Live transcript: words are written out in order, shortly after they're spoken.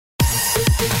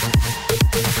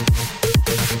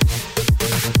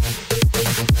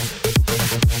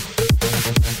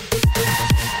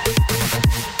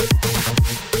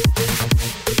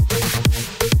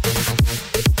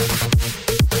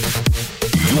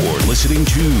You're listening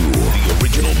to the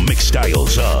original mix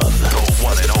styles of the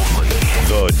one and only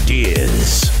The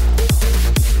Diz.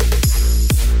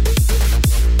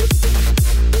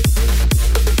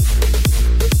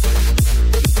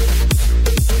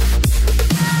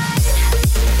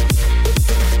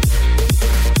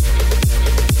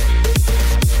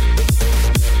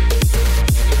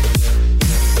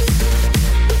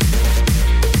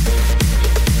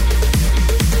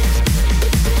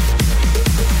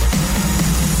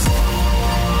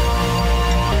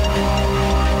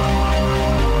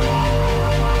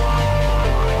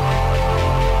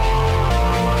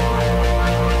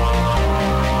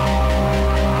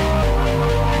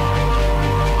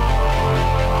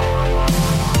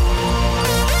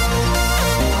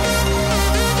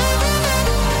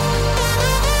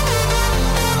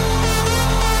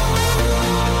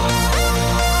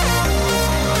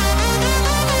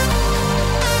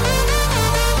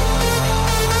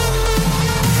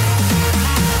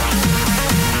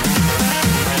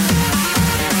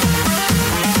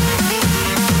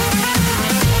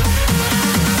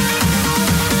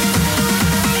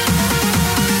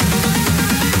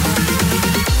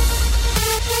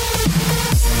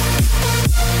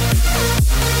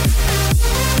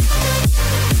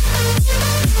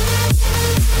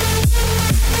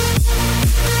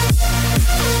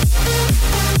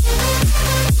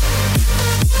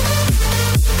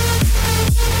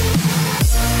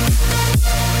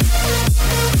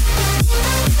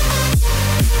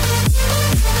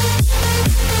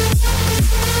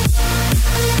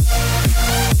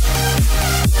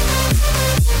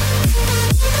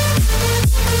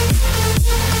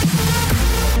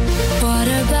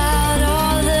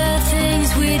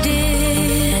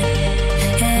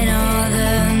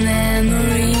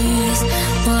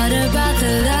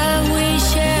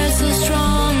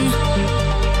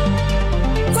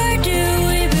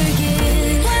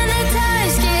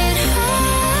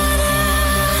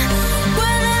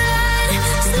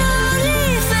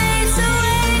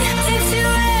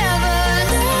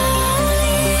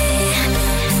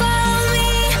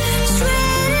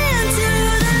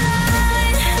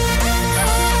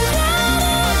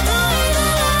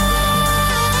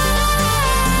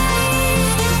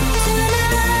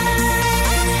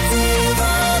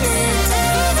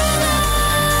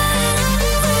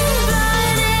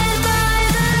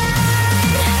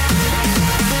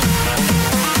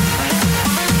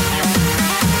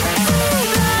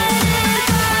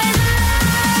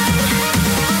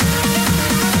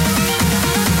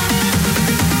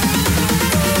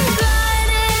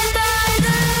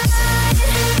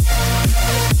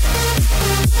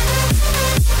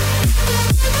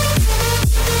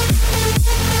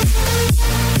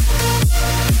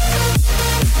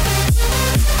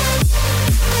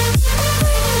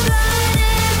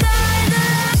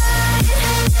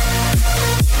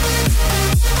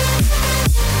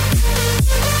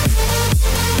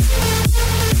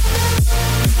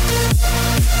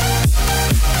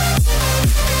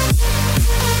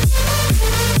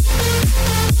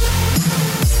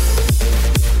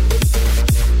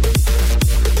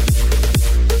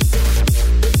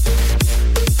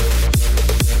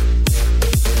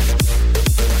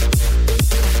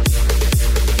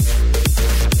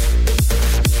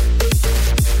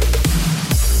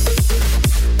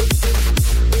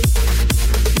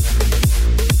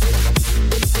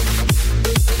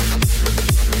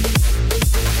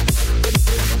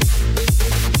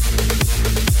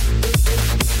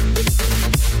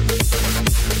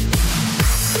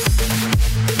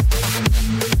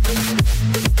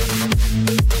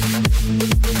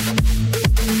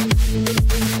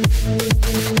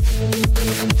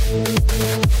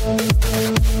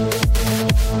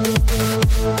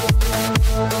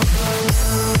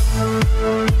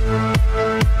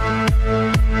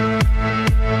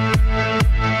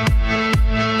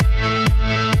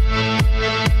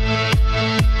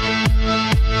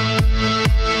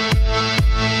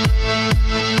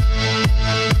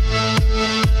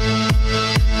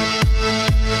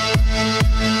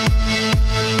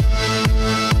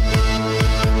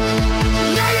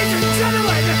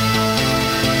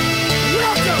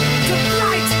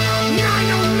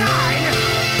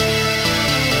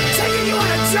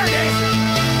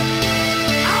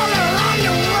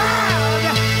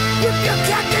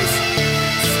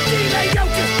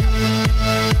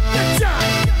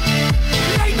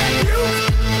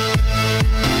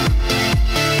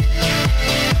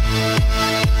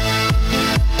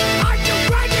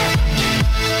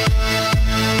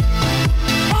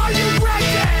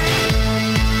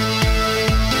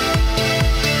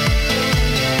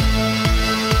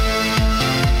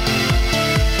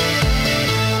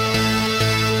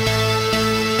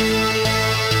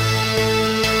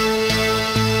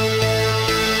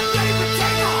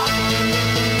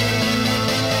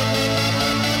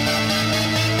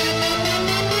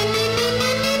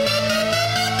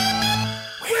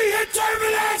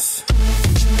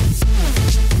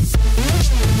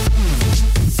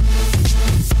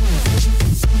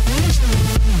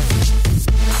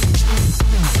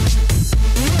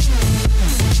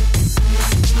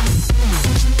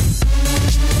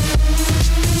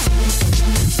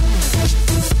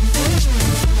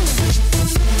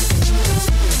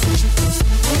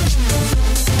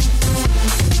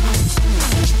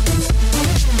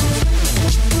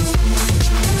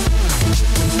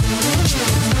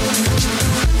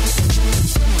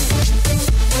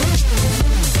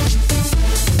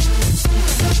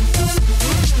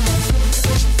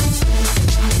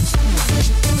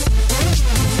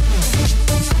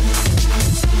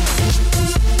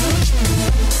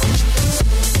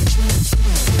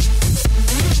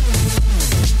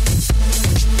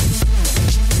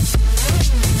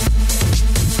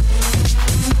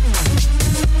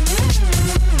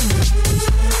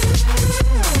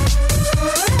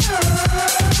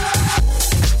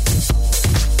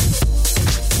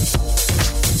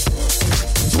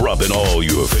 dropping all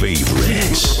your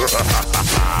favorites.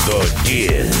 The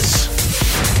Diz.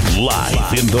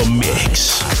 Live in the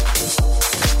mix.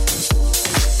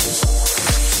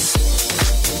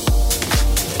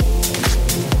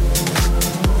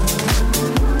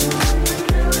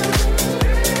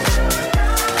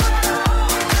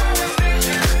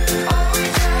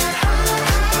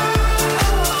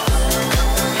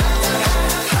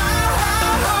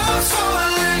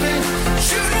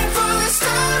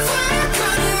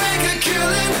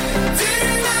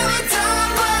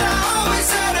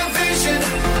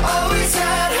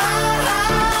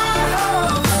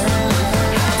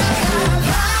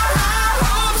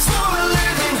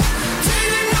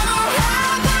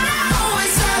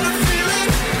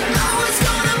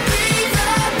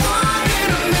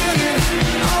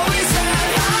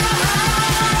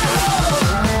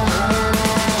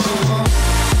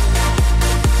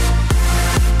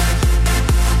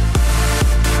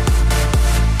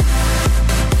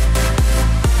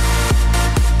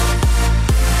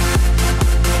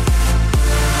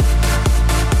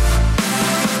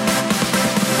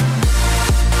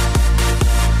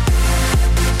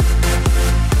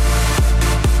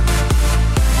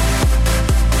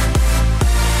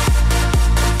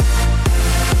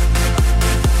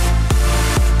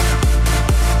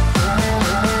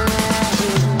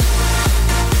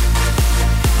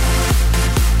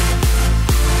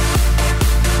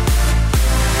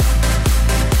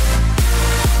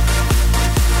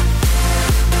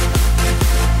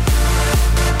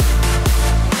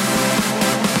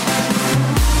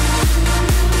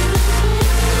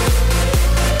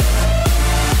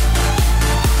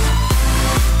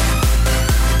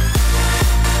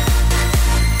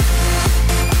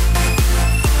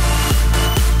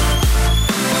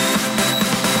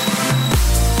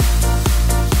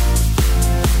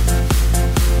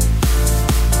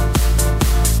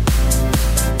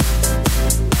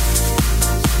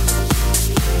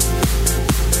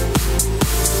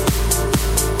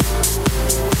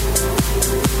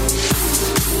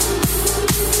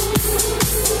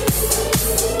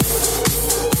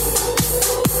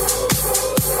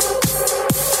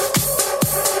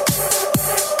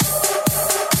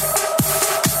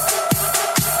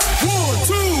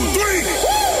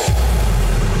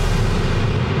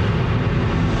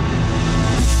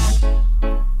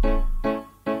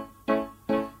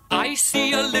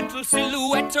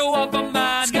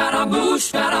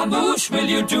 Will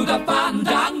you do the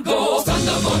fandango?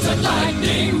 Thunderbolt and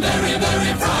lightning, very,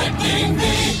 very frightening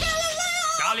me.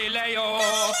 Galileo,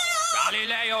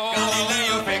 Galileo,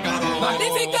 Galileo Figaro.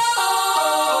 Magnifico!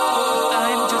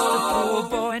 I'm just a poor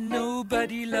boy,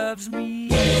 nobody loves me.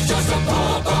 He's just a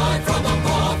poor boy from a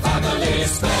poor family,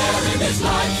 sparing his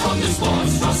life from this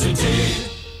monstrosity.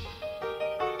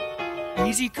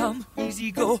 Easy come,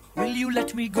 easy go, will you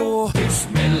let me go?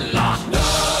 Bismillah,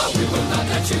 no, we will not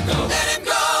let you go. Let him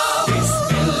go!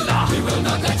 Bismillah, we will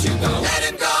not let you go. Let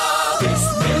him go!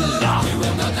 Bismillah, we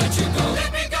will not let you go.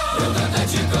 Let me go! We'll not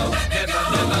let you go. Let me go!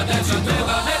 Never let you go.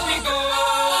 Never let me go.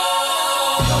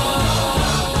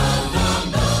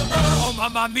 Oh,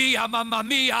 mamma mia, mamma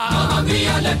mia. Mamma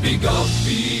mia, let me go.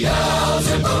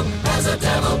 Beelzebub has a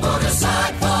devil put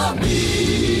aside for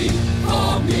me.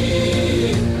 For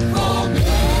me. For me.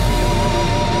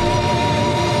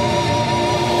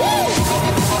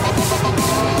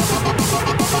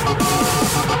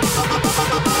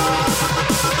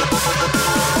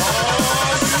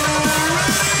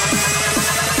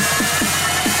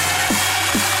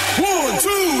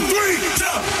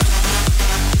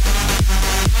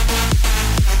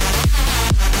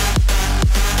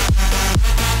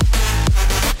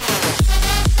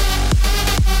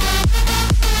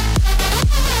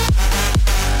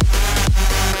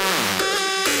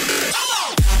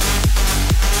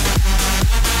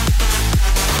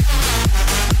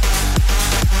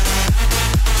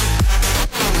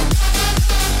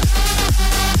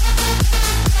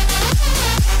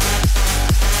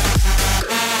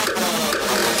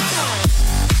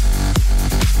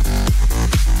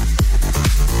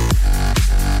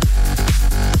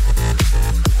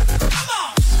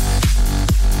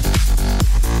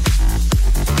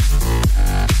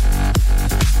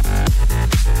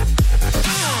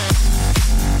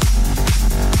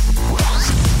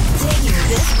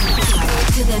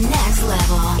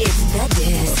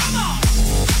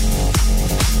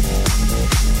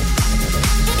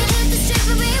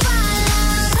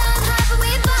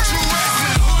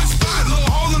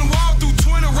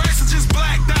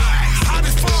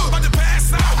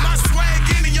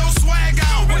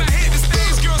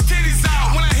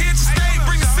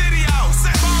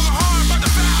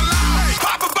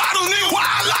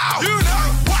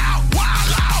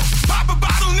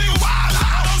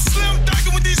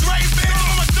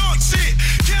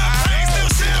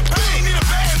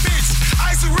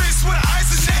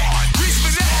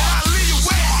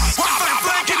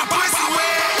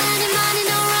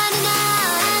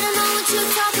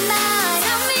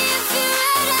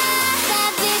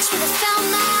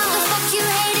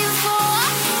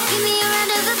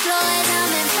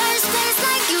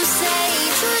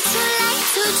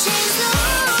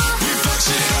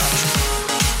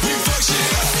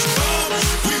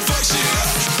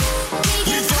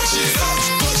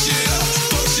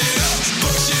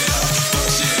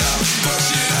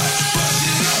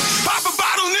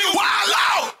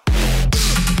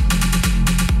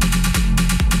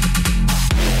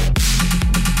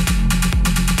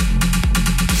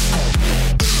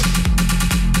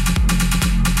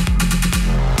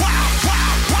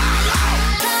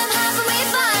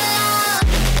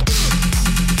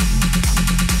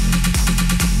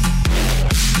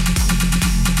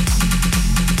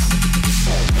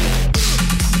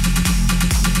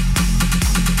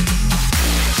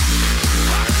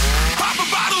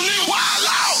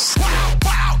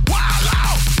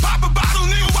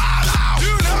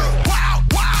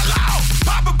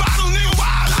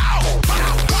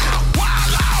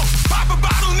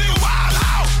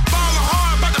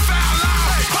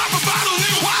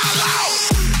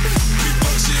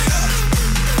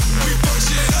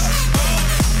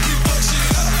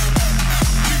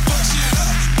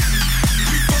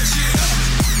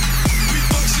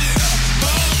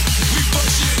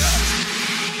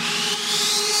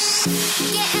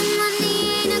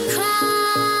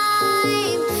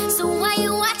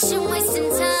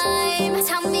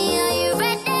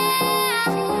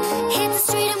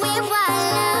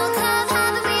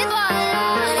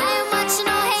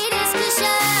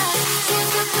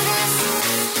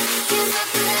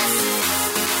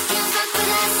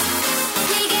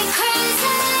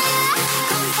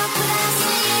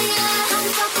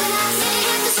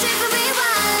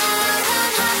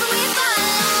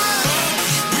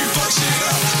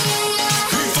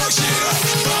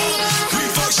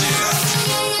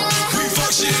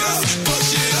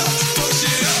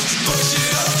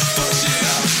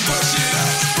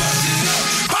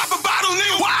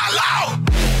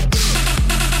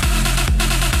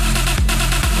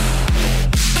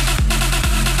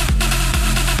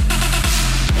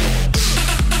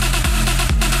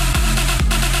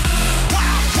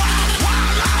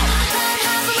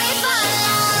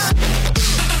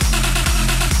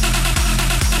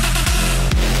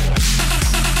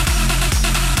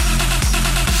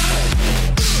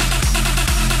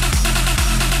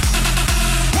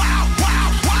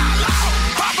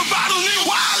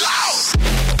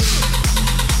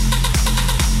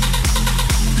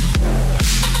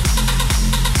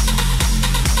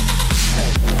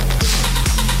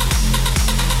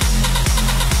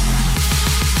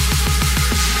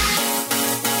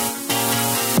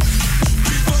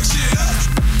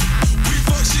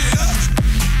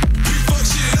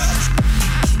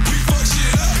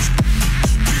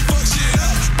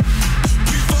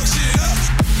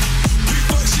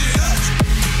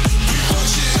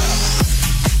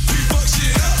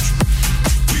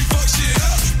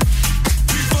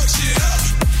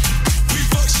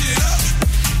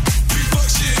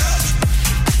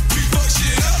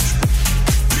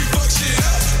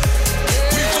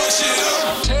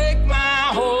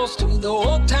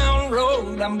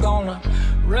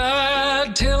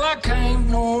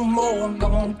 I'm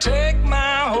gonna take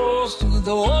my horse to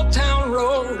the old town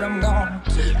road. I'm gonna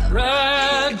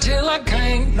ride till I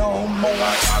can't no more.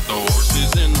 I got the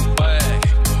horses in the back,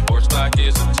 horse black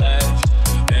is attached.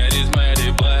 Head is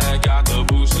matted black, got the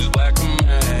boosters black to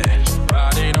match.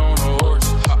 Riding on a horse,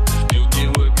 ha, you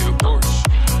can whip your Porsche.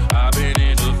 I've been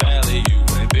in the valley, you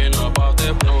ain't been up off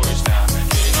that porch. Now,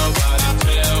 can't nobody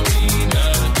tell me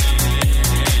nothing.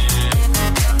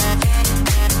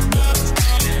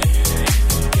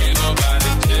 Can't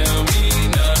nobody tell me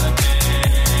nothing.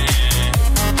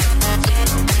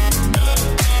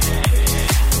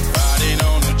 Riding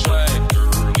on the tractor,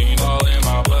 lean all in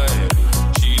my blood.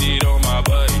 Cheated on my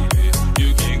baby, you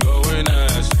can go and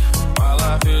ask. My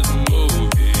life is a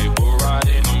movie, we're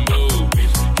riding in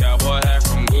movies. Cowboy hat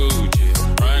from Gucci,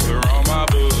 Wrangler on my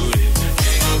booty.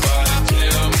 Can't nobody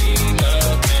tell me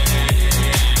nothing.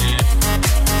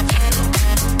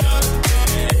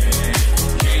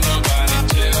 Can't nobody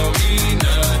tell me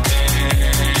nothing.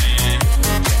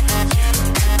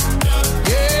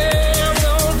 Yeah, I'm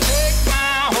gonna take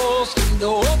my horse to the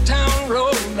old town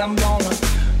road. I'm gonna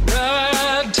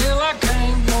ride till I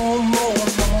can't no more.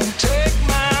 I'm gonna take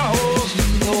my horse to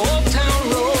the old town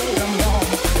road. I'm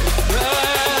gonna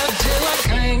ride till I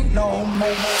can't no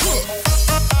more.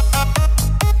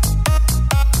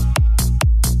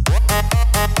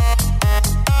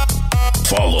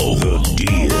 Follow the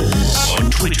Diaz on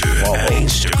Twitter and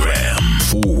Instagram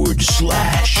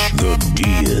 /The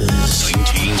Diaz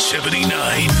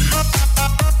 1979.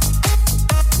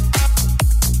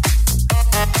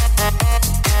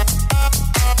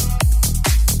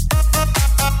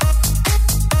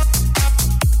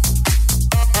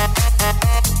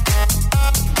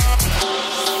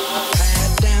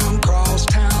 Pat down cross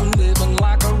town, living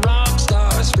like a rock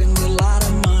star. Spend a lot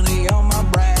of money on my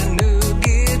brand new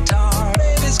guitar.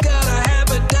 Baby's got a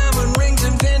habit, diamond rings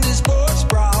and Fendi sports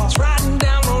bras. Riding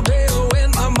down Rodeo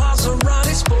in my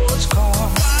Maserati sports car.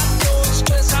 Wide doors,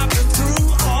 stress hopping through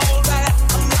all that.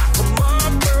 I'm like a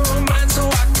Marlboro man, so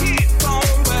I keep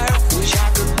on back. Wish I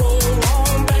could roll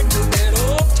on back to that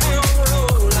old town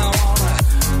road. I wanna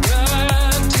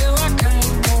ride till I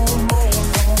can't no more.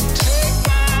 Gonna take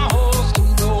my horse to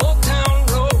the old town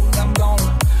road. I'm gonna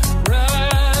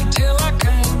ride till I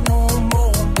can't no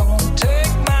more. Gonna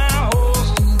take my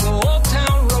horse to the old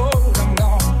town road. I'm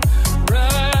gonna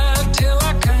ride till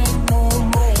I can't no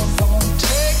more. Gonna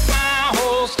take my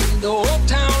horse to the old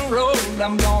town road.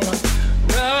 I'm gonna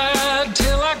ride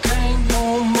till I can't no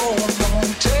more.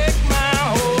 Gonna take my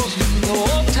horse to the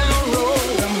old town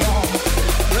road. I'm gonna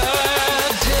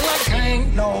ride till I can't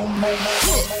no more.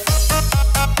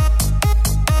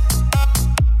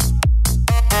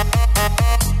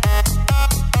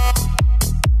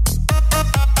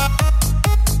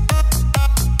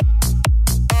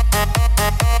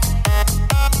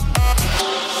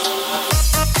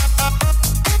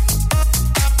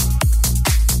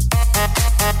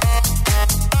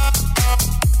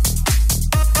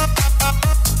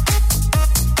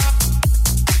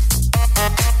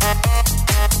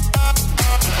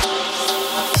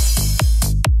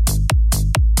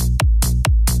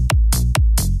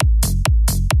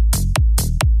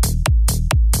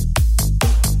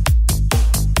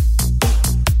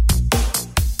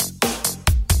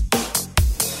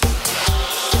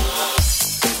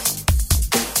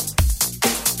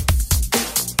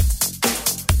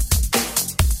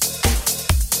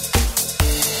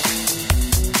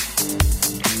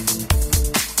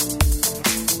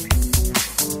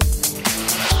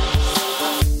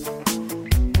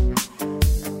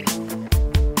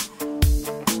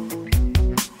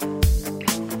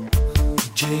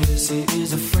 Jesse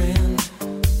is a friend.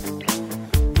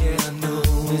 Yeah, I know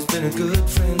he's been a good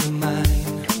friend of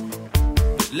mine.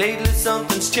 But lately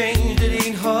something's changed, it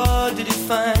ain't hard to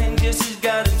define. Jesse's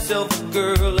got himself a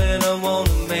girl and I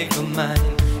wanna make her mine.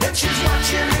 And she's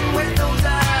watching him with those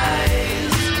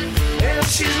eyes, and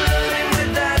she's loving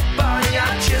with that body,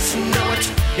 I just know it.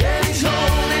 And he's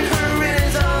holding her in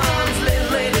his arms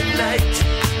late at night.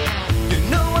 You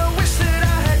know I wish that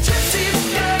I had Jesse's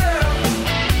girl.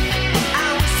 I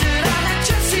wish that I had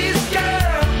Jesse's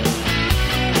girl.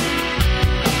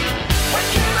 Where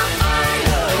can I find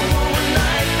a woman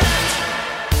like that?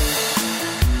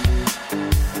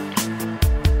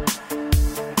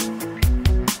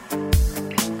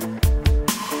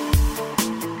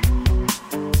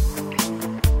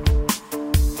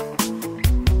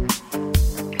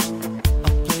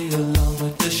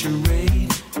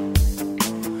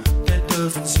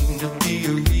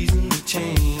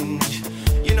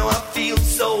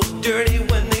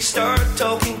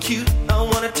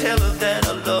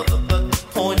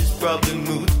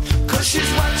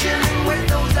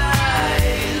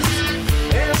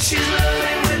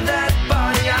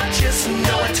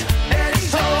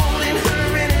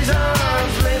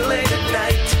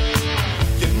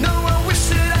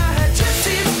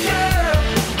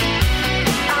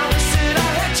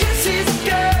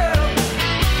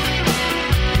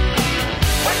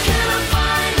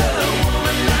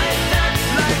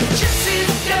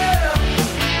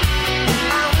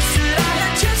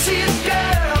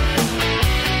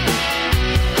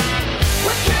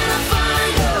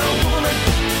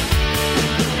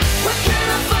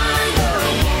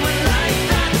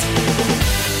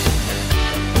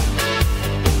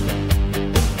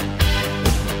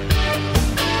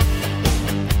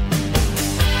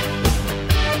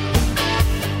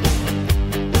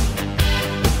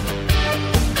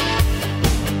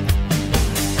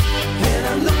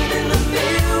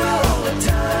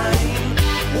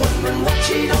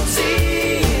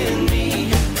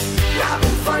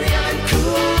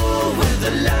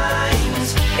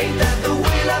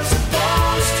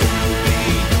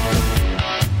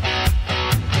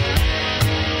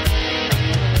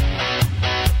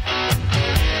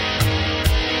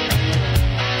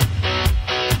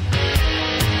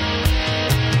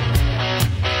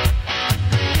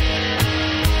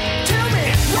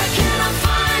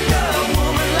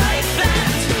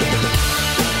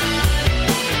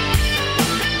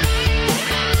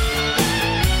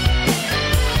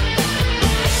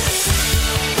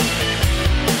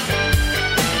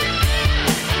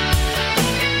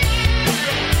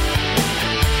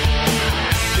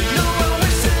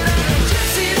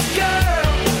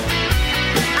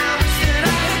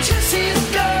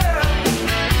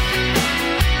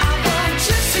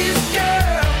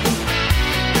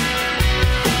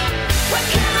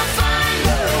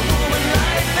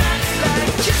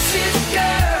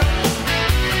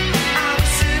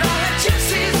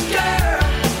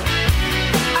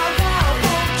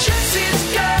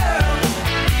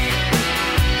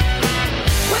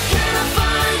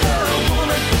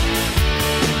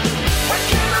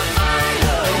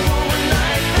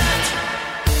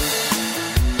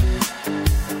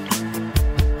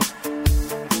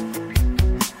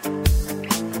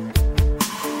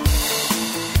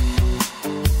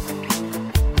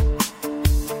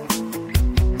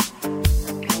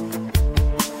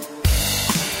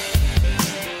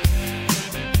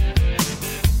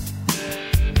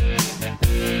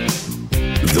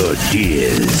 The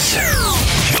Diz.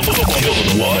 Kill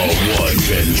the ones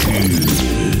and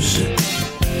twos.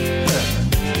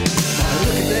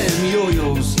 Look at them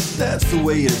yo-yos, that's the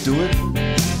way you do it.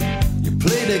 You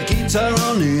play the guitar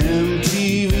on the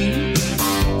MTV.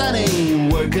 That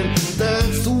ain't working,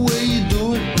 that's the way you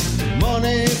do it.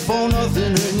 Money for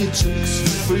nothing and your chicks for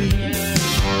free.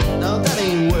 Now that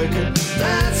ain't working,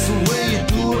 that's the way you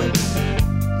do it.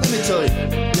 Let me tell you,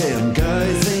 damn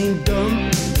guys ain't dumb.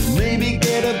 Maybe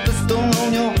get a blister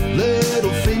on your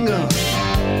little finger.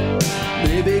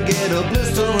 Maybe get a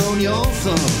blister on your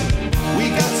thumb. We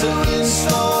got to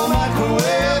install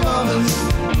microwave ovens,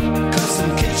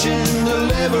 custom kitchen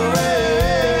deliveries.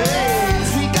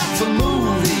 We got to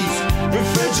move these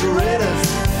refrigerators.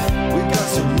 We got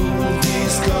to move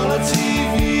these color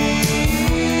TVs.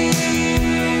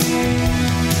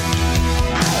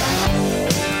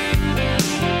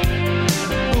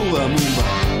 Ooh, move on.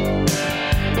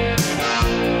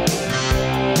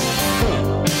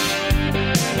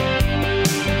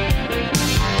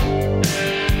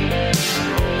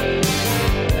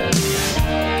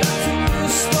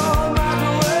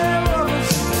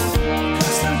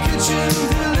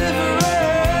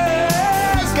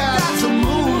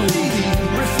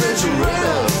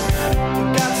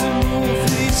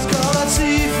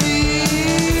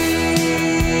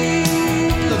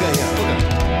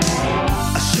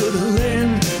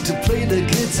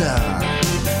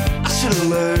 I should've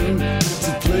learned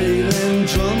to play them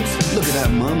drums. Look at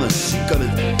that mama, she got it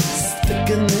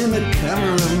sticking in the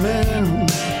cameraman.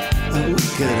 We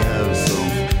could have some.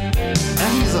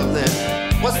 And he's up there.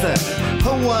 What's that?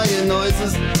 Hawaiian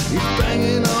noises. He's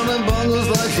banging on the bongos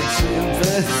like a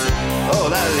chimpanzee. Oh,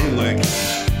 that ain't working.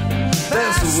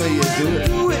 That's the way you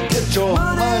do it. Get your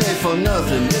money for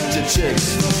nothing. Get your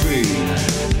chicks for free.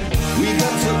 We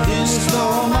got to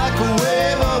install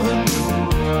microwave oven,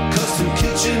 custom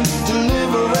kitchen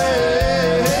deliveries.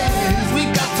 We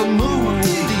got to move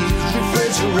these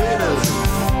refrigerators.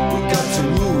 We got to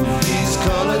move these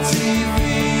color TVs.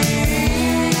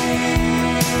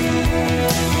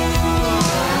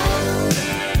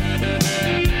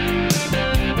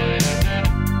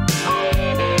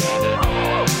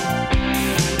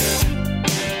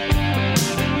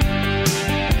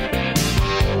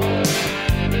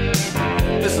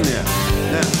 Listen here,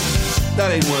 now, that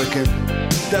ain't working.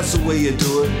 That's the way you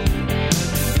do it.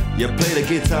 You play the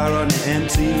guitar on the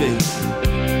MTV.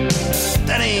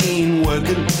 That ain't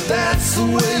working. That's the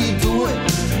way you do it.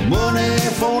 Money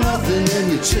for nothing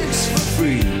and your chicks for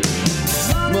free.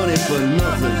 Money for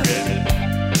nothing.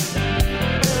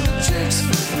 Chicks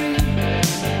for free.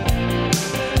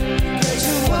 Get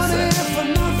your money for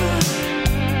nothing.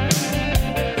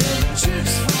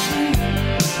 Chicks for free.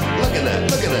 Look at that,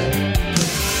 look at that.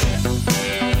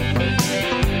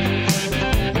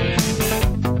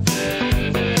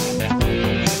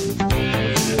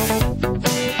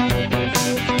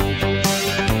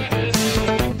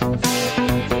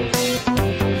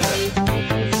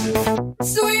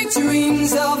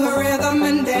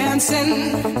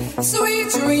 Sweet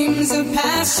dreams of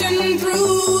passion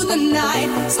through the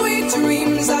night. Sweet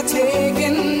dreams are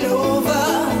taking over.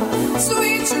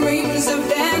 Sweet dreams of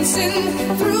dancing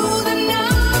through the night.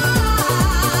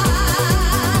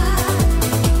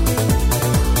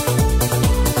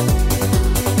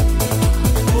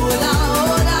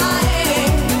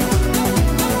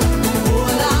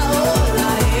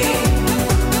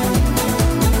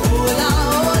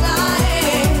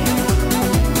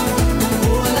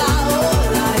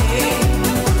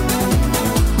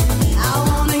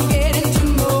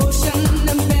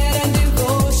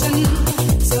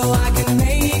 So I can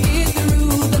make it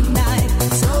through the night.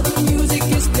 So the music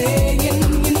is playing.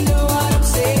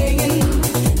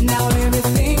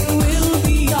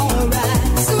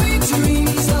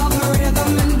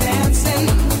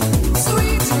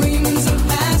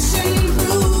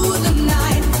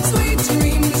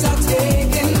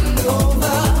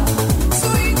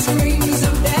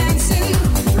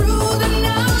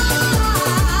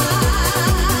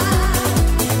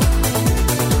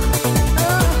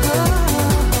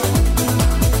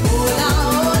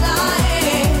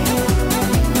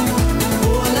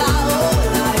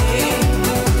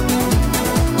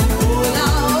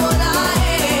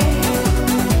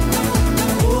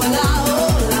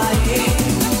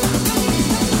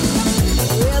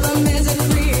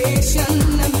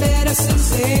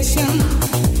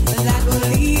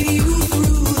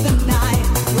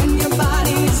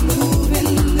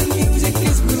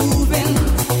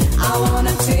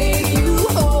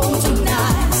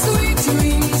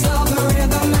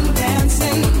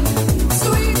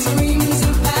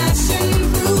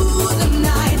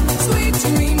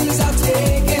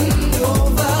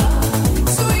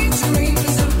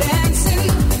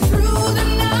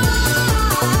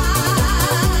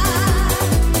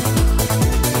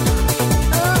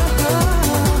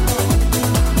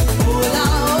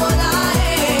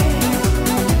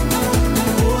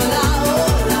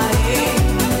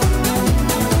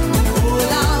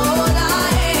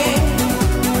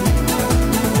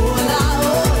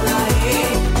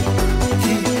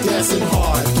 pressing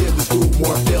hard. Give the groove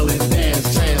more feeling.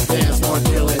 Dance, trance, dance, more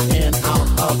dealing. In, out,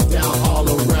 up, down, all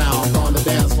around. On the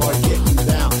dance floor, getting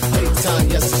down. Anytime,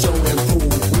 yes, show and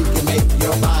prove. We can make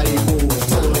your body move.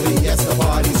 Totally, yes, the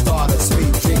party started.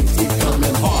 Sweet dreams keep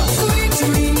coming hard. Sweet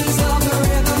dreams of the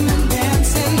rhythm and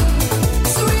dancing.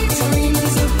 Sweet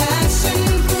dreams of passion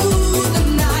through the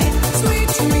night. Sweet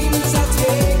dreams are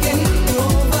taking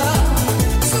over.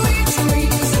 Sweet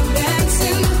dreams of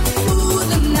dancing through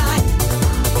the night.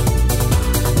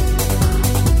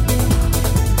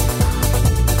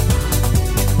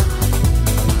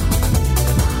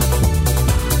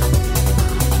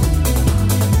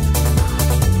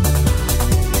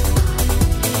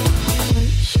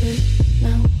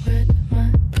 Now red, my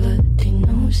bloody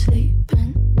nose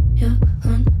sleeping. You're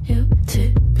on your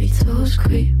tippy toes,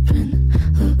 creeping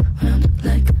around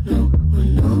like no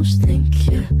one knows. Think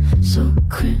you're so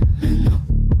criminal.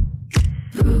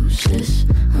 Bruises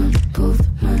on both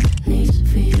my knees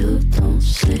for you. Don't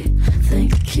say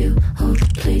thank you. Oh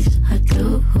please, I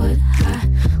do what I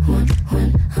want when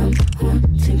I'm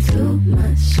wanting to.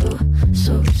 My soul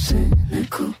so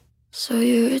cynical. So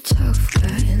you're a tough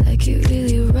guy, like you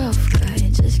really rough guy.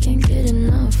 Just can't get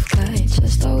enough guy,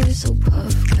 just always so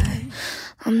puff guy.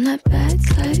 I'm that bad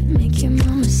type, make your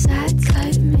mama sad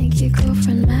type. Make your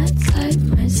girlfriend mad type,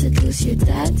 might seduce your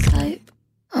dad type.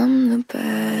 I'm the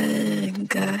bad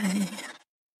guy.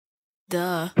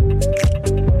 Duh. I'm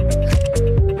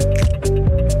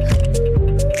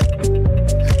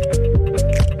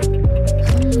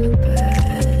the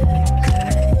bad guy.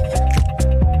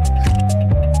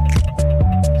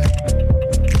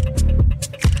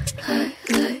 I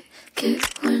like it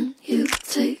when you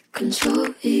take control,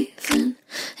 even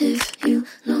if you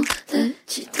know that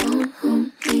you don't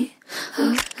own me.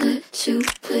 I'll let you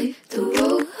play the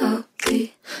role, I'll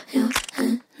be your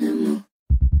animal.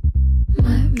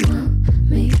 My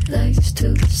mommy likes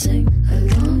to sing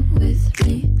along with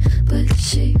me, but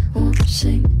she won't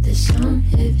sing this song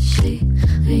if she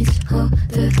reads all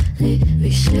the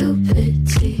lyrics. She'll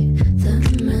pity the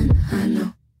men I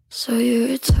know. So you're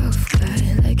a tough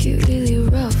guy, like you really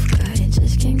rough guy.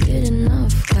 Just can't get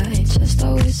enough guy, just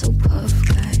always so puff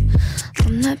guy.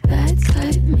 I'm that bad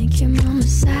type, make your mama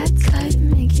sad type.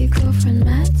 Make your girlfriend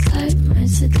mad type, might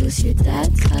seduce your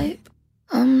dad type.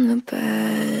 I'm the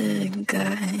bad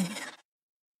guy.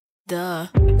 Duh.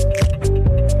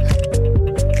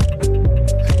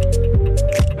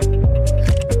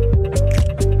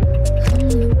 I'm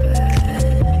the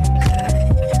bad guy.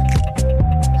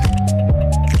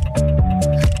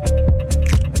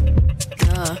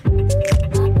 Duh.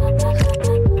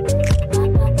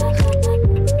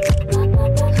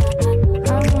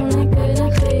 I'm only good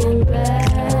at being bad.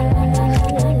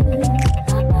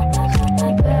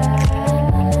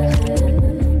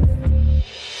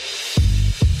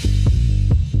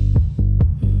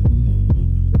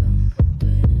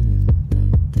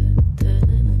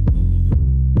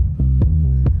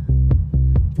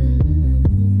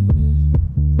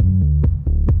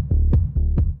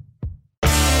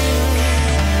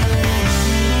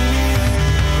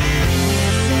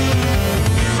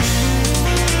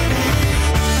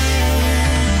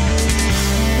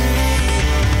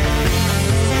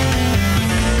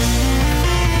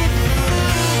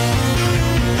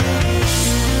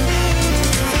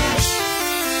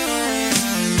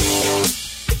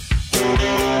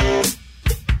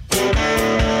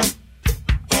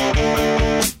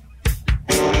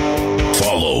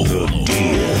 Follow The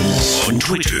Diaz on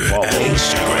Twitter and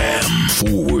Instagram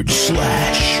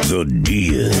 /The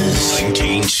Diaz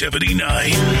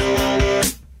 1979.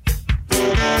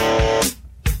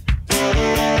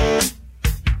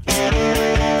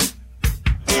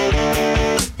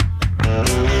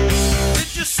 Did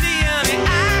you see any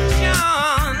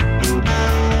action?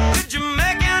 Did you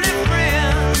make any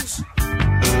friends?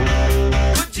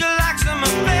 Would you like some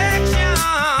affection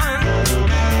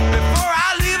before I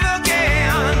leave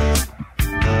again?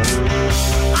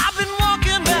 I've been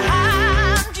walking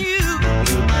behind you,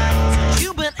 so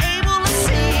you've been able to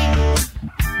see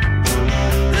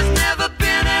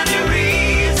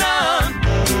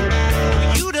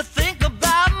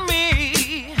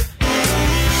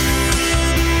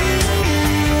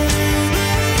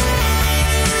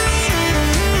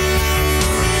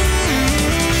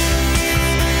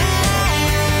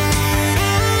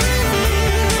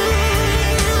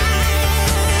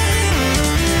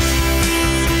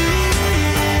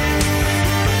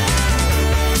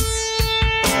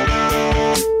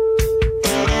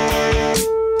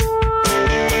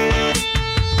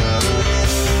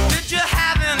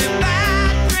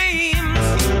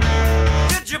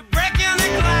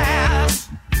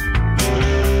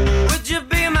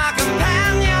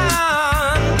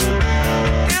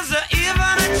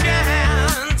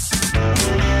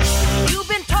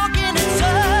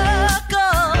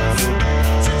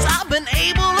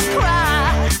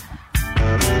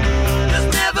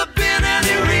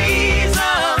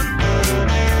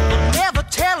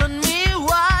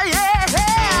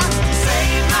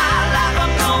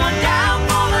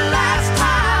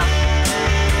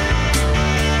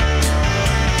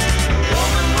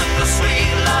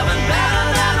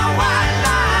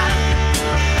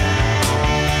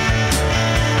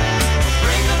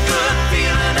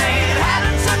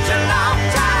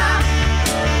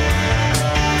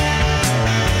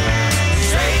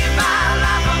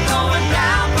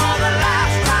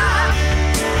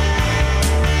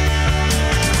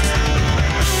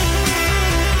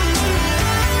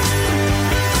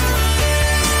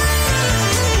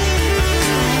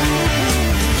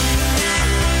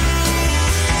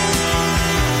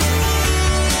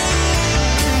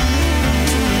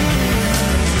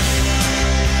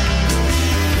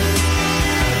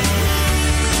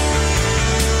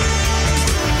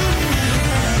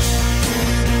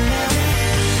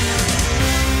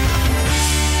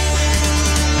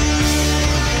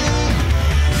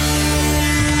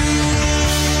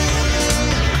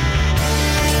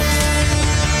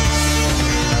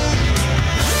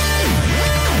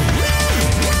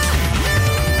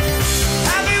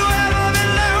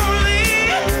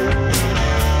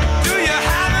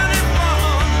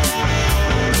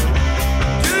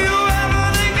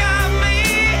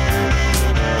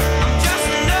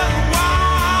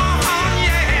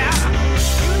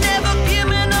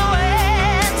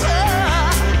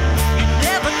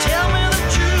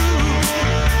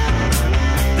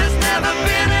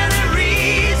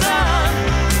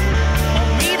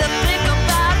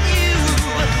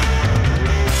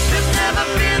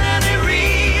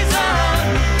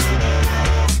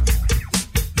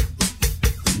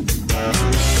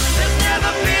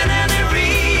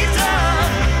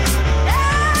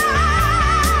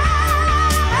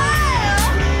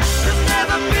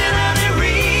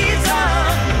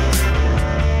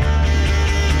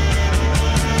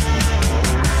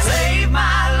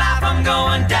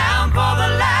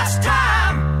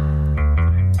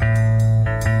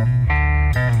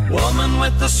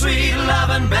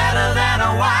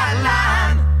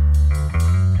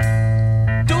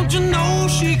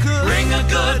she could bring a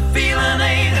good feeling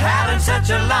ain't had in such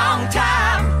a long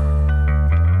time.